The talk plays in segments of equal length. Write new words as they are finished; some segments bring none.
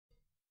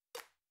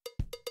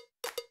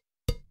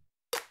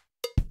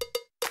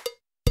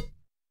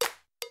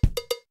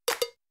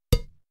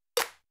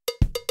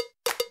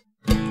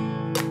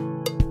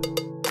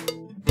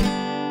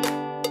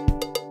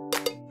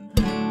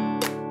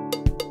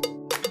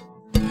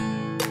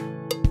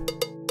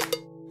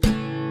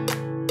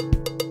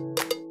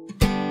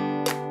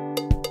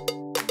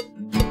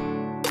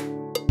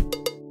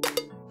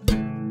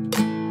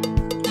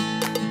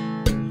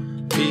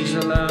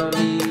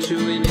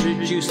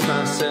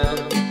myself,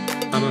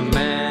 I'm a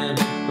man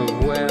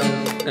of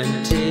wealth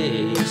and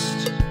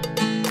taste.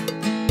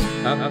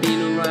 I've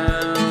been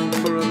around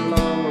for a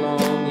long,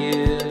 long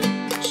year,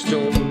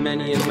 stole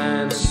many a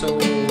man's soul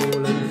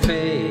and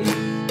faith.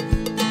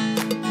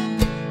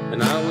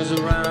 And I was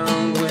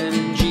around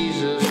when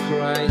Jesus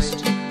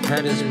Christ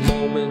had his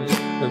moment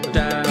of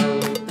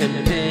doubt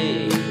and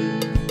pain.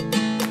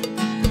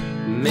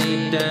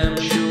 Made damn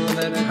sure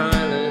that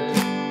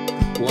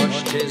Pilate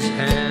washed his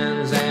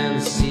hands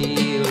and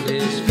sealed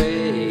his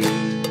fate.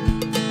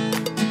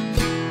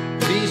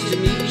 Pleased to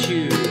meet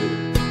you,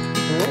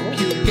 hope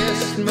you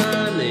guessed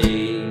my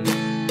name.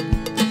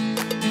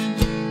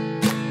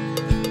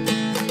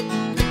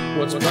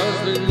 What's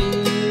puzzling me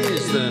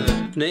is the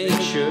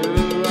nature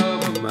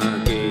of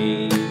my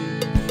game.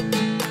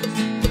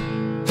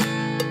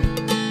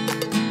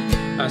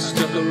 I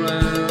stuck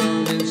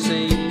around in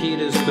St.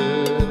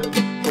 Petersburg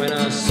when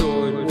I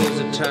saw it was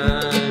a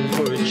time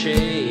for a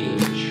change.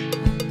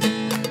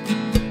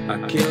 I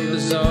killed the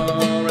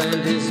Tsar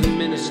and his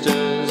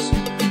ministers,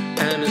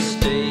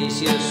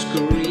 Anastasia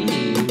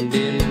screamed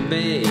in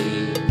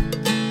vain.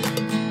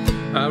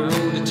 I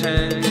rode a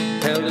tank,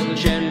 held a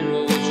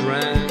general's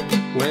rank,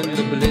 when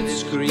the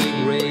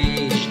blitzkrieg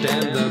raged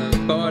and the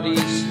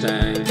bodies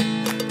stank.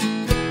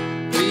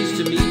 Pleased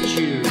to meet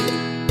you,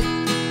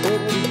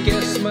 hope you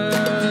guess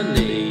my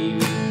name.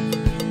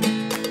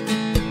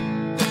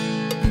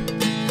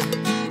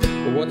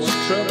 What's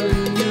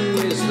troubling you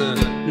is the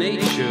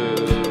nature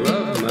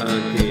of my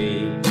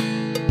game.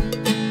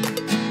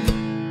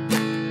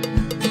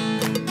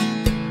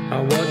 I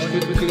watched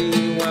with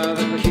glee while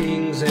the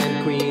kings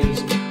and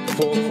queens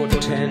fought for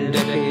 10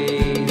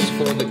 decades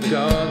for the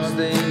gods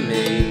they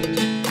made.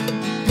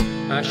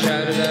 I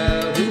shouted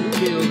out, who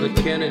killed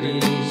the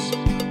Kennedys,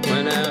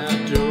 when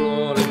after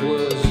all it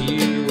was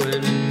you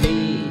and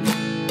me.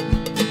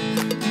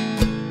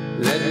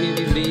 Let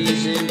me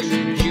please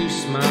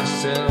introduce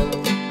myself,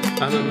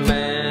 I'm a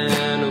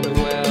man of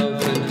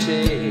wealth and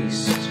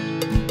taste,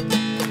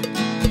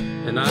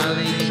 and I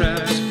lay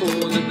traps for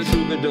the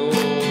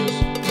troubadours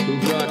who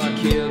got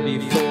killed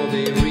before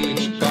they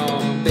reached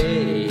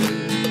Bombay.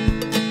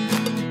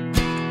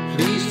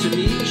 Pleased to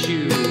meet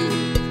you,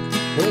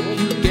 hope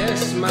you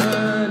guess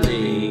my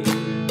name.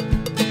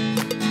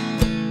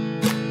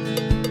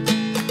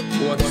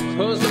 What's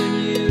puzzling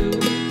you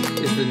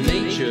is the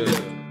nature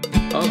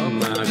of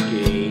my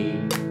game.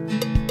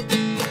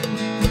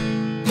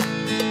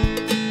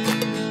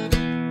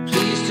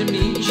 To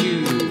meet you,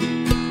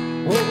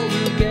 hope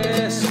you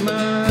guess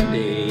my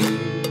name.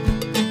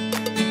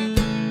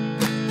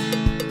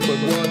 But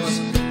what's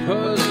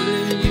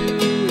puzzling you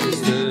is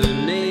the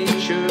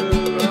nature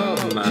of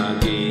my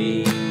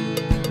game.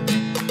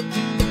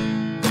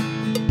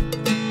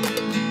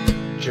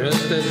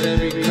 Just as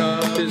every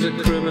cop is a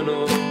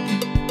criminal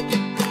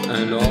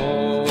and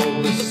all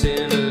the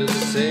sinners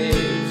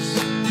saves,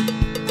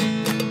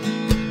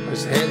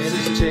 as heads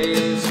as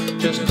tails,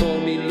 just call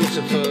me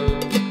Lucifer,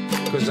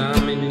 'cause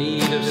I'm in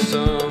need of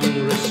some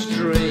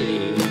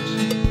restraint.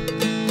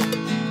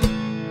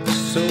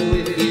 So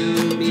if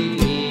you meet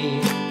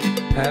me,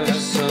 have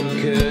some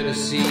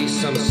courtesy,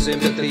 some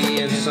sympathy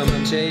and some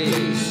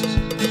taste.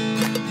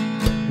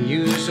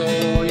 Use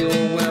all